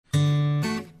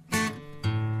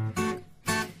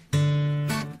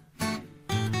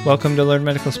Welcome to Learn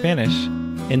Medical Spanish.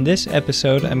 In this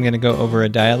episode, I'm going to go over a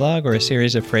dialogue or a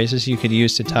series of phrases you could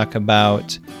use to talk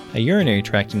about a urinary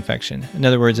tract infection. In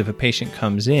other words, if a patient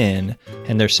comes in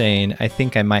and they're saying, I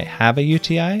think I might have a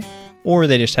UTI, or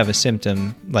they just have a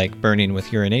symptom like burning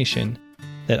with urination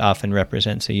that often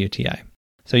represents a UTI.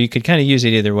 So you could kind of use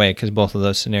it either way because both of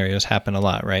those scenarios happen a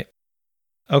lot, right?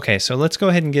 Okay, so let's go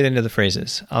ahead and get into the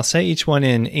phrases. I'll say each one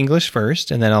in English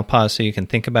first, and then I'll pause so you can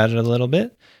think about it a little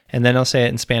bit. And then I'll say it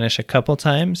in Spanish a couple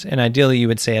times, and ideally you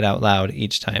would say it out loud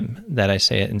each time that I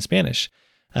say it in Spanish,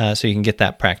 so you can get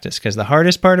that practice. Because the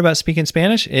hardest part about speaking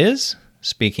Spanish is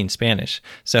speaking Spanish.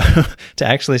 So to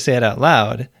actually say it out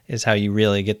loud is how you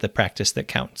really get the practice that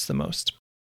counts the most.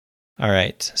 All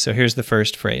right, so here's the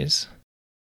first phrase.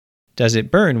 Does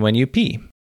it burn when you pee?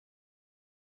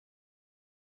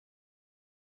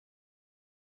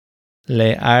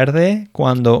 ¿Le arde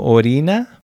cuando orina?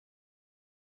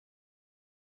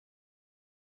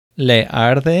 ¿Le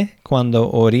arde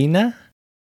cuando orina?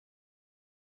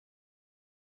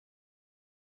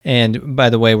 And by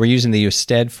the way, we're using the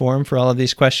usted form for all of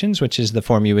these questions, which is the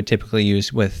form you would typically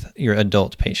use with your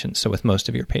adult patients, so with most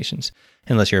of your patients,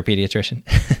 unless you're a pediatrician.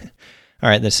 All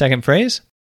right, the second phrase.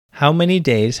 How many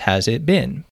days has it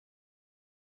been?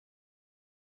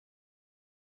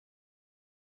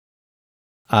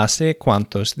 ¿Hace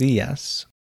cuántos días?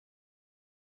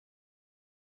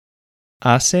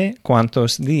 ¿Hace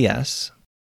cuántos días?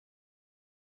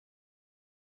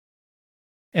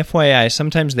 FYI,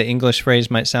 sometimes the English phrase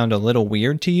might sound a little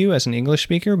weird to you as an English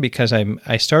speaker because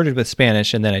I started with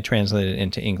Spanish and then I translated it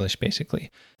into English, basically.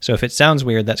 So if it sounds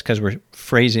weird, that's because we're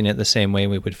phrasing it the same way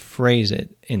we would phrase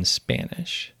it in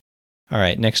Spanish. All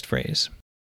right, next phrase.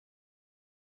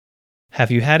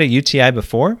 Have you had a UTI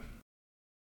before?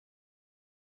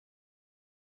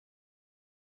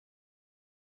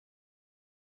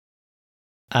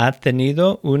 ¿Ha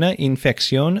tenido una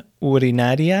infección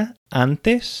urinaria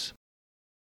antes?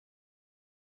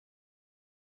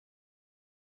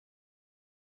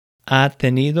 ¿Ha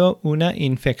tenido una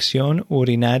infección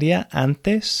urinaria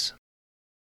antes?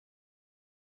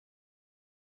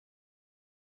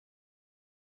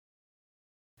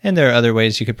 And there are other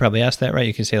ways you could probably ask that, right?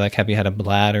 You could say, like, have you had a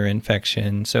bladder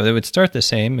infection? So it would start the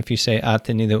same if you say, ¿ha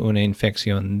tenido una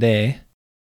infección de?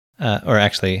 Or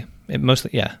actually,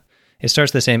 it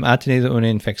starts the same, ¿ha tenido una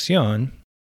infección?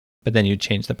 But then you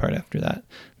change the part after that.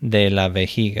 De la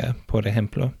vejiga, por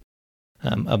ejemplo,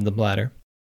 of the bladder.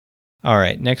 All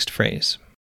right, next phrase.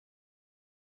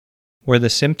 Were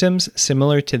the symptoms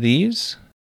similar to these?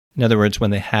 In other words, when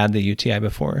they had the UTI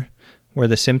before. Were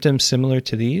the symptoms similar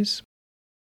to these?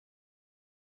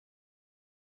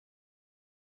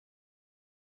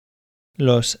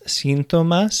 ¿Los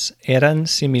síntomas eran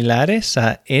similares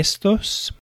a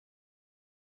estos?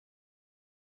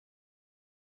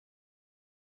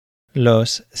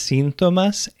 ¿Los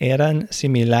síntomas eran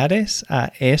similares a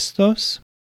estos?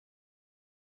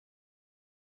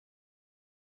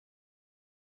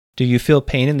 Do you feel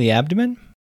pain in the abdomen?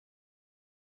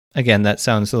 Again, that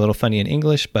sounds a little funny in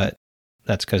English, but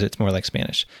that's because it's more like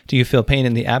Spanish. Do you feel pain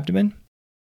in the abdomen?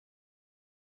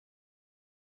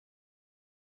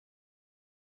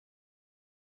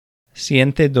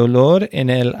 ¿Siente dolor en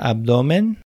el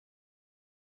abdomen?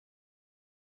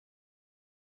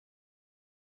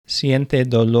 ¿Siente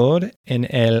dolor en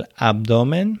el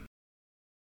abdomen?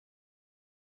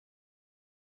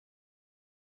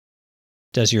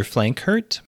 Does your flank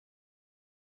hurt?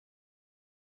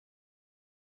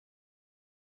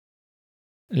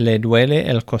 ¿Le duele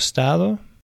el costado?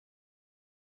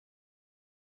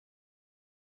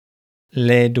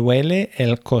 ¿Le duele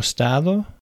el costado?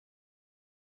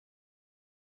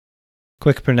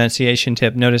 Quick pronunciation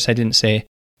tip. Notice I didn't say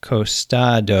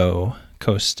costado.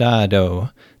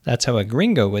 Costado. That's how a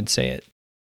gringo would say it.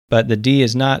 But the D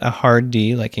is not a hard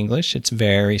D like English. It's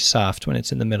very soft when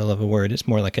it's in the middle of a word. It's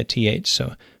more like a TH.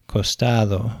 So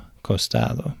costado,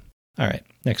 costado. All right,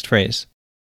 next phrase.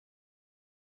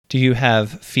 Do you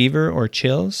have fever or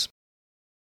chills?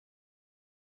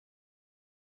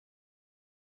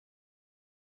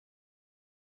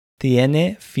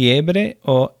 ¿Tiene fiebre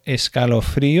o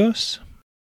escalofríos?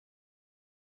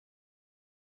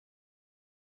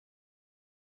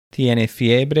 ¿Tiene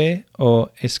fiebre o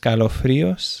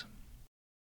escalofríos?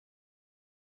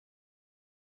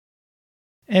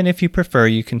 And if you prefer,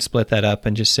 you can split that up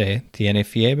and just say, ¿Tiene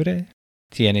fiebre?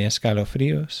 ¿Tiene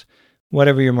escalofríos?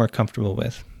 Whatever you're more comfortable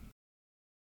with.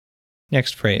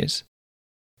 Next phrase.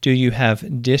 Do you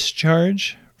have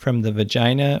discharge from the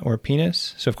vagina or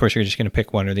penis? So of course you're just going to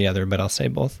pick one or the other, but I'll say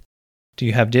both. Do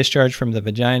you have discharge from the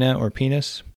vagina or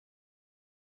penis?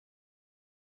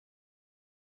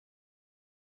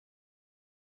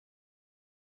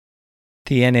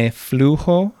 ¿Tiene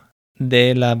flujo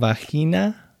de la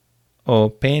vagina o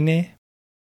pene?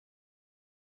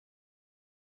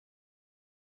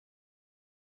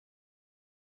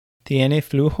 ¿Tiene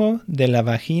flujo de la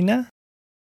vagina?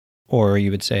 Or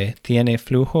you would say, ¿tiene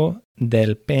flujo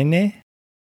del pene?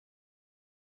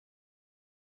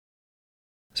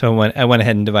 So I went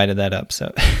ahead and divided that up.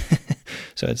 So,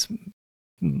 so it's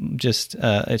just,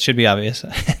 it should be obvious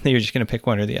that you're just going to pick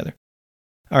one or the other.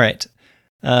 All right.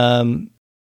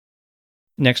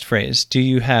 Next phrase. Do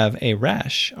you have a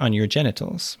rash on your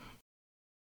genitals?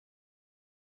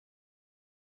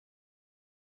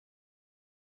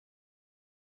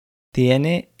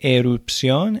 ¿Tiene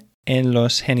erupción en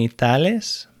los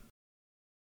genitales?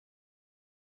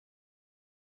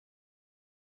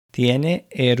 ¿Tiene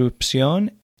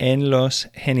erupción en los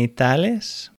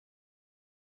genitales?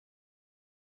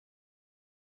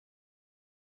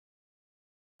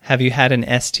 Have you had an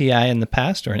STI in the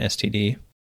past or an STD?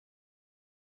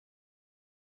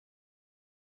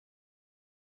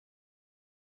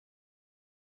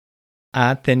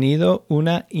 ¿Ha tenido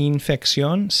una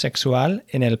infección sexual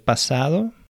en el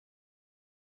pasado?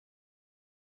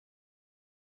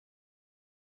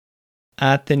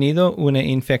 ¿Ha tenido una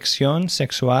infección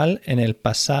sexual en el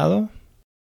pasado?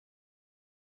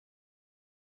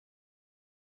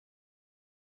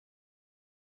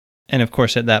 And of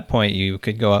course, at that point, you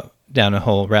could go down a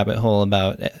whole rabbit hole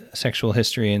about sexual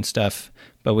history and stuff,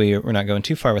 but we're not going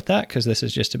too far with that because this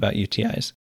is just about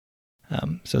UTIs.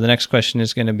 So the next question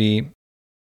is going to be,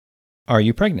 are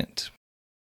you pregnant?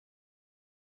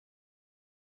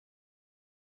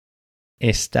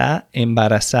 ¿Está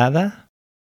embarazada?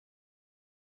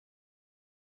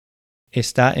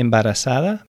 ¿Está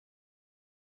embarazada?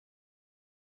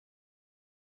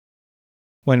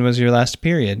 When was your last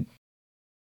period?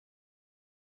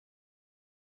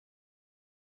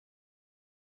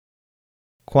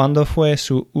 ¿Cuándo fue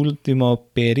su último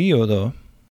periodo?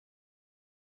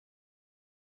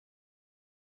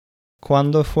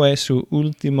 ¿Cuándo fue su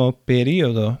último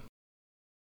periodo?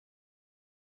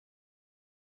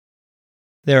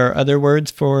 There are other words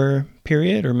for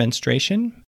period or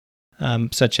menstruation,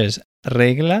 such as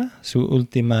regla, su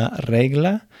última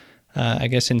regla. I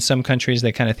guess in some countries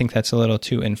they kind of think that's a little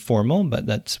too informal, but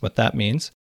that's what that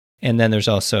means. And then there's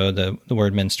also the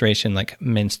word menstruation, like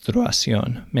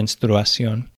menstruación.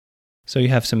 So you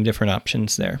have some different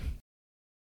options there.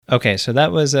 Okay, so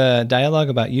that was a dialogue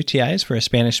about UTIs for a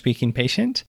Spanish-speaking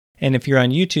patient. And if you're on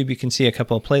YouTube, you can see a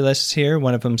couple of playlists here.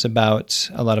 One of them's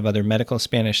about a lot of other medical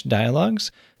Spanish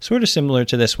dialogues, sort of similar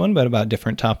to this one, but about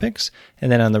different topics.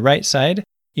 And then on the right side,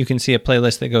 you can see a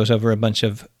playlist that goes over a bunch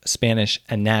of Spanish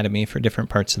anatomy for different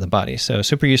parts of the body. So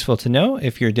super useful to know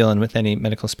if you're dealing with any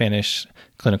medical Spanish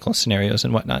clinical scenarios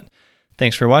and whatnot.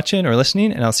 Thanks for watching or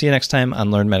listening, and I'll see you next time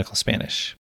on Learn Medical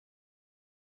Spanish.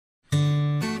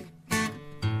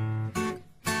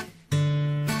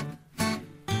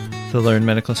 The Learn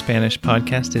Medical Spanish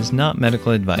podcast is not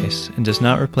medical advice and does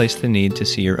not replace the need to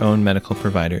see your own medical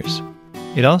providers.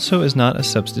 It also is not a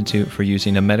substitute for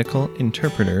using a medical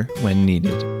interpreter when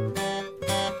needed.